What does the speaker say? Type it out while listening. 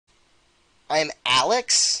I'm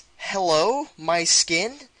Alex. Hello, my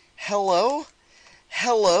skin. Hello.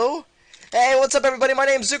 Hello. Hey, what's up, everybody? My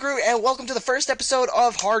name's Zukru, and welcome to the first episode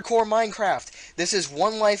of Hardcore Minecraft. This is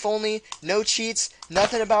one life only, no cheats,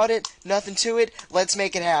 nothing about it, nothing to it. Let's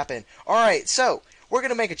make it happen. Alright, so, we're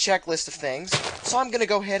gonna make a checklist of things, so I'm gonna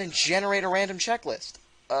go ahead and generate a random checklist.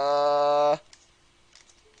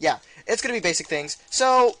 Yeah, it's gonna be basic things.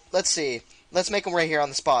 So, let's see. Let's make them right here on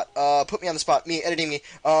the spot. Put me on the spot. Me, editing me.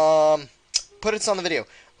 Put it on the video.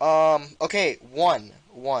 Okay, one.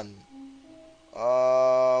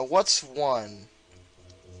 What's one?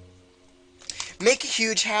 Make a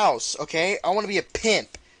huge house, okay? I want to be a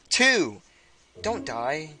pimp. 2, don't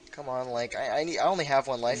die. Come on, like, I only have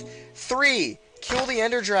one life. 3, kill the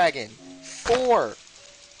Ender Dragon. 4,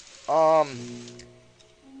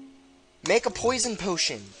 make a poison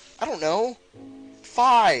potion. I don't know.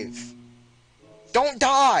 5, don't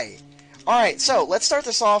die. Alright, so, let's start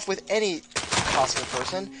this off with any possible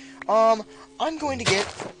person. I'm going to get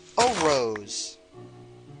a rose.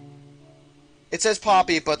 It says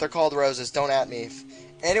poppy, but they're called roses. Don't at me. If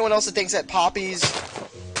anyone else that thinks that poppies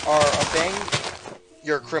are a thing,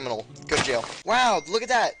 you're a criminal. Go to jail. Wow, look at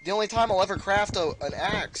that. The only time I'll ever craft an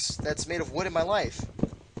axe that's made of wood in my life.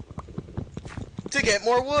 To get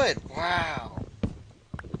more wood. Wow.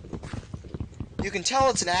 You can tell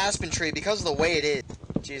it's an aspen tree because of the way it is.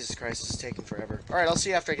 Jesus Christ, this is taking forever. Alright, I'll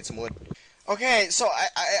see you after I get some wood. Okay, so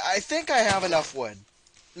I think I have enough wood.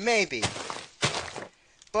 Maybe.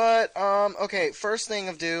 But, okay, first thing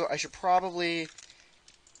of do, I should probably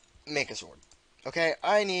make a sword. Okay,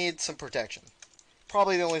 I need some protection.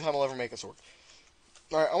 Probably the only time I'll ever make a sword.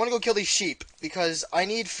 Alright, I want to go kill these sheep, because I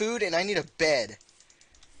need food and I need a bed.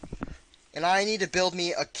 And I need to build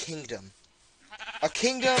me a kingdom. A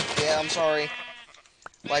kingdom? Yeah, I'm sorry.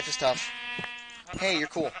 Life is tough. Hey, you're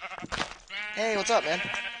cool. Hey, what's up, man?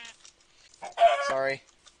 Sorry.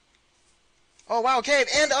 Oh, wow, cave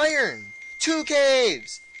and iron! 2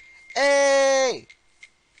 caves! Hey!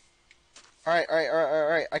 Alright.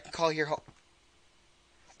 I can call here home.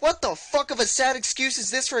 What the fuck of a sad excuse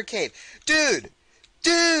is this for a cave? Dude!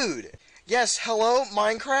 Yes, hello,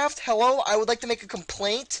 Minecraft? Hello, I would like to make a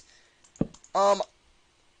complaint. What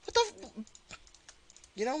the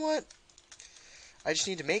you know what? I just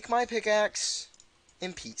need to make my pickaxe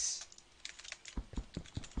in peace.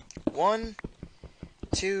 1,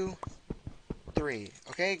 2, 3.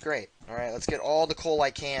 Okay, great. Alright, let's get all the coal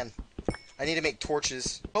I can. I need to make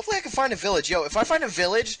torches. Hopefully I can find a village. Yo, if I find a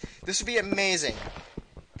village, this would be amazing.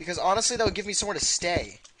 Because honestly, that would give me somewhere to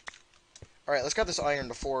stay. Alright, let's grab this iron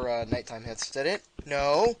before nighttime hits. Is that it?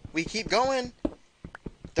 No. We keep going.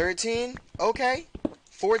 13. Okay.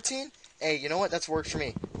 14. Hey, you know what? That's worked for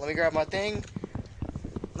me. Let me grab my thing.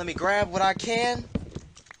 Let me grab what I can.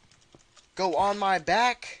 Go on my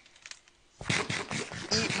back.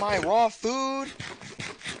 Eat my raw food.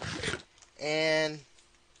 And...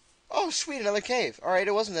 oh, sweet, another cave. Alright,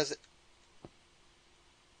 it wasn't as...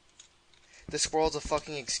 this world's a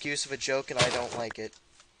fucking excuse of a joke, and I don't like it.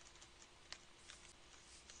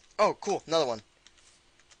 Oh, cool, another one.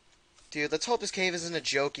 Dude, let's hope this cave isn't a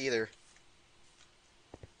joke either.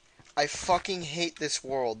 I fucking hate this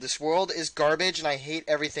world. This world is garbage, and I hate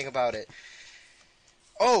everything about it.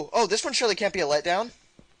 Oh, this one surely can't be a letdown.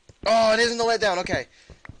 Oh, it isn't a letdown, okay.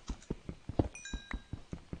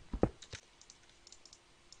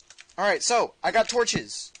 Alright, so, I got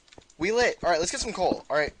torches. We lit. Alright, let's get some coal.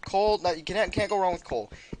 Alright, coal, no, you can't go wrong with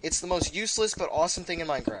coal. It's the most useless but awesome thing in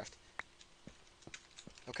Minecraft.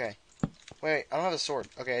 Okay. Wait, I don't have a sword.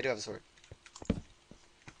 Okay, I do have a sword.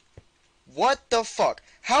 What the fuck?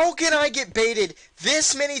 How can I get baited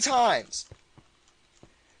this many times?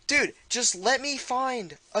 Dude, just let me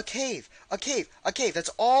find a cave. A cave. That's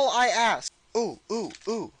all I ask. Ooh.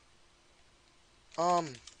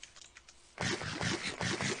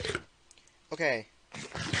 Okay.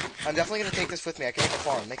 I'm definitely gonna take this with me. I can make a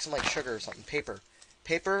farm. Make some, like, sugar or something. Paper.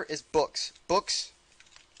 Paper is books. Books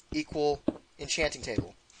equal enchanting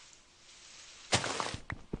table.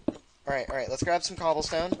 Alright, let's grab some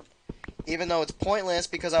cobblestone. Even though it's pointless,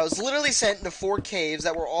 because I was literally sent into 4 caves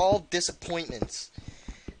that were all disappointments.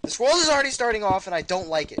 This world is already starting off, and I don't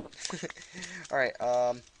like it. Alright,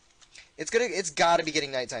 it's gotta be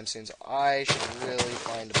getting nighttime soon, so I should really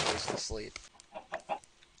find a place to sleep.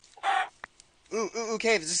 Ooh,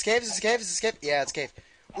 cave. Is this a cave? Yeah, it's a cave.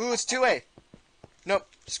 Ooh, it's 2A. Nope,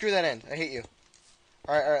 screw that end. I hate you.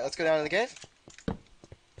 Alright, let's go down to the cave.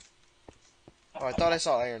 Oh, I thought I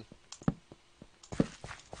saw iron.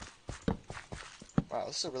 Wow,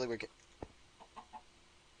 this is a really weird game.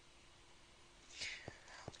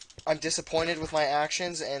 I'm disappointed with my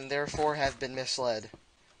actions and therefore have been misled.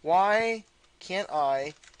 Why can't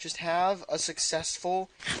I just have a successful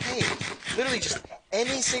cave? Literally just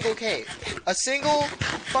any single cave. A single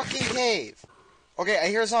fucking cave. Okay, I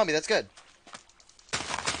hear a zombie. That's good.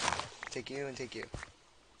 Take you and take you.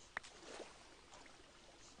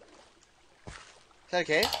 Is that a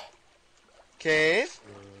cave? Cave?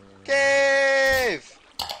 Cave!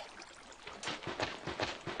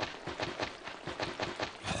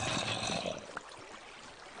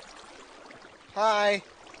 Hi.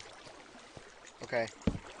 Okay.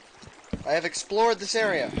 I have explored this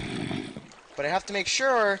area. But I have to make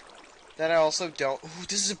sure that I also don't... Ooh,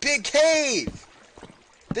 this is a big cave!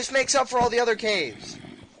 This makes up for all the other caves.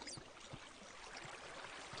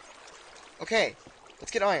 Okay.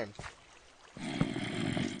 Let's get iron.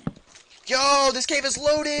 Yo, this cave is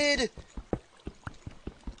loaded!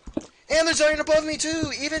 And there's iron above me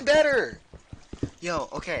too! Even better! Yo,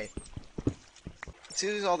 okay. Let's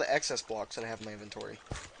use all the excess blocks that I have in my inventory.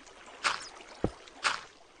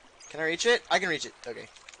 Can I reach it? I can reach it. Okay.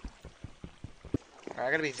 Alright,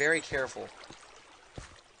 I gotta be very careful.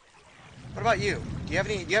 What about you? Do you have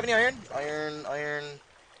any iron? Iron.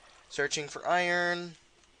 Searching for iron.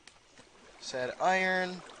 Said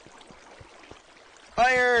iron.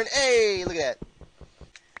 Iron! Hey! Look at that.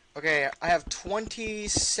 Okay, I have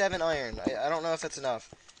 27 iron. I don't know if that's enough.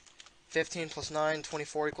 15 plus 9,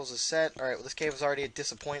 24 equals a set. Alright, well this cave was already a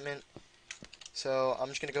disappointment. So, I'm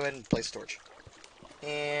just gonna go ahead and place a torch.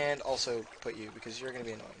 And also put you, because you're gonna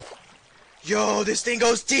be annoying. Yo, this thing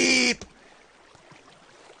goes deep!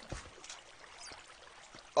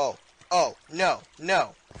 Oh. Oh, no.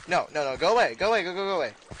 No. No, no, no. Go away. Go away. Go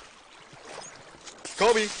away.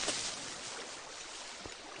 Kobe!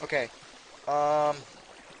 Okay. Let's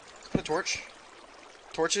put a torch.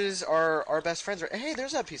 Torches are our best friends. Hey,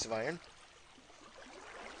 there's that piece of iron.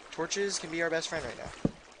 Torches can be our best friend right now.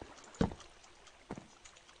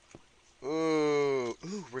 Ooh.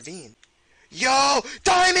 Ooh, ravine. Yo!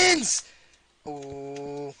 Diamonds!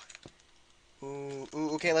 Ooh. Ooh. Ooh.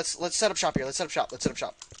 Okay, let's set up shop here. Let's set up shop. Let's set up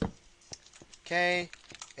shop. Okay.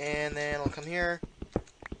 And then I'll come here.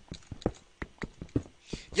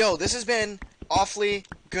 Yo, this has been awfully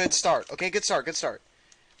good start. Okay, good start. Good start.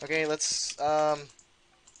 Okay, let's, there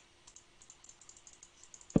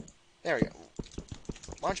we go.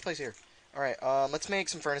 Why don't you place here? Alright, let's make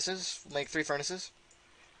some furnaces. We'll make 3 furnaces.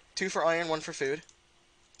 2 for iron, 1 for food.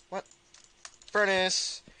 What?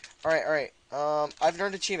 Furnace! Alright, alright. I've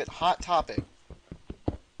earned achievement. Hot topic.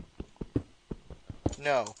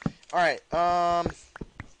 No. Alright,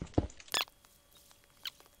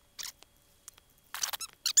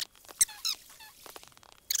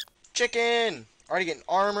 chicken! Already getting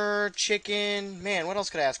armor, chicken. Man, what else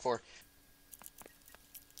could I ask for?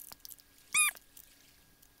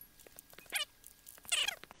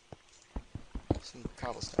 Some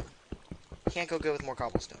cobblestone. Can't go good with more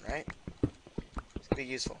cobblestone, right? It's gonna be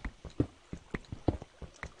useful.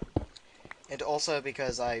 And also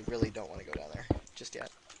because I really don't want to go down there just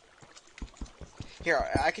yet. Here,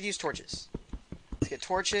 I could use torches. Let's get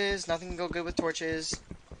torches. Nothing can go good with torches.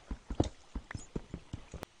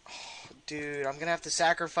 Dude, I'm gonna have to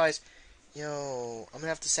sacrifice... Yo, I'm gonna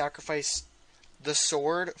have to sacrifice the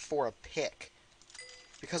sword for a pick.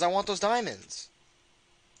 Because I want those diamonds.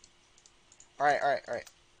 Alright, alright, alright.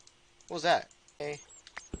 What was that? K,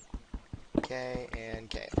 K, and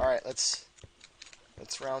K. Alright, let's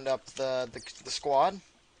round up the squad.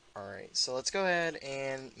 Alright, so let's go ahead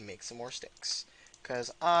and make some more sticks.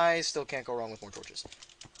 Because I still can't go wrong with more torches.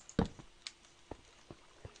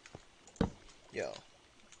 Yo.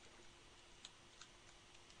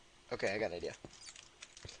 Okay, I got an idea.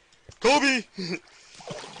 Kobe!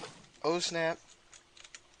 Oh, snap.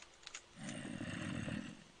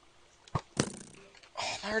 Oh,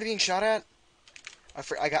 am I already being shot at?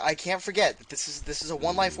 I can't forget that this is a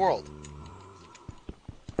one-life world.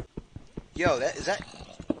 Yo, is that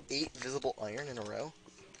 8 visible iron in a row?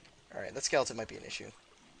 Alright, that skeleton might be an issue.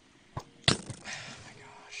 Oh my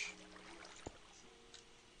gosh.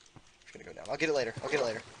 I'm just gonna go down. I'll get it later. I'll get it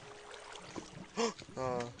later.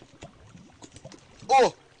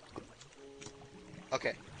 Oh!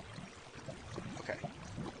 Okay. Okay.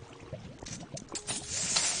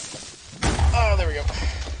 Oh, there we go.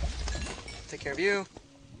 Take care of you.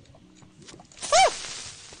 Woo!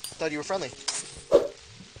 Thought you were friendly.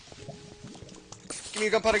 Give me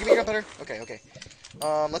your gunpowder, give me your gunpowder. Okay, okay.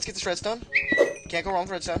 Let's get this redstone. Can't go wrong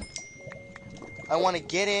with redstone. I want to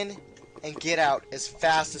get in and get out as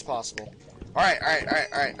fast as possible. Alright, alright,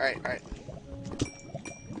 alright, alright, alright, alright.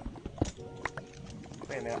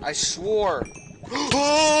 Wait a minute, I swore.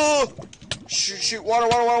 Oh! Shoot, shoot, water,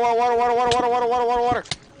 water, water, water, water, water, water, water, water, water, water, water.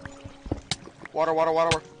 Water, water,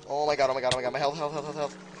 water, water. Oh my god, oh my god, oh my god, my health, health, health, health,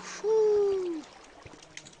 health. Whew.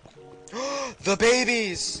 The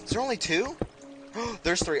babies! Is there only 2?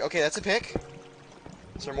 There's 3. Okay, that's a pick.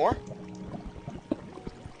 Is there more?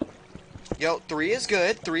 Yo, 3 is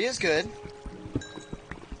good. 3 is good.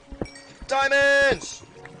 Diamonds!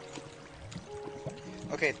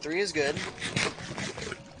 Okay, 3 is good.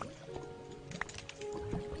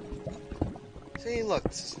 See, look,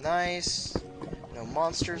 this is nice. No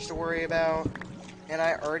monsters to worry about. And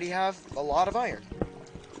I already have a lot of iron.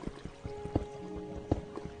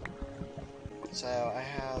 So, I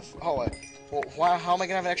have... Oh, well, how am I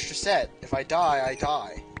gonna have an extra set? If I die, I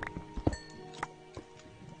die.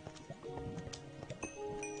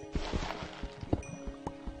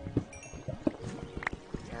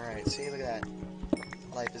 Alright, see, look at that.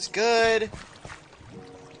 Life is good.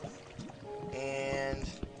 And...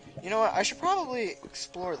 You know what? I should probably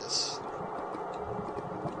explore this.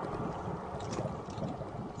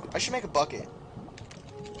 I should make a bucket.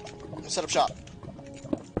 Set up shop.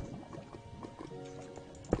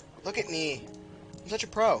 Look at me. I'm such a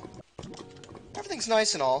pro. Everything's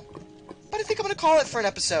nice and all, but I think I'm going to call it for an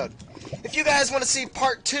episode. If you guys want to see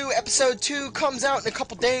part 2, episode 2 comes out in a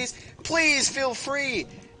couple days, please feel free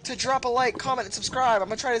to drop a like, comment, and subscribe. I'm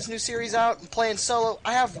going to try this new series out. I'm playing solo.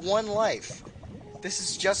 I have 1 life. This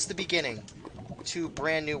is just the beginning to a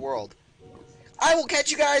brand new world. I will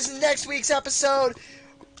catch you guys in next week's episode.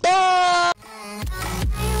 Bye!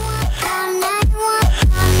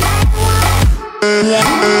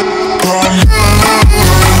 Yeah.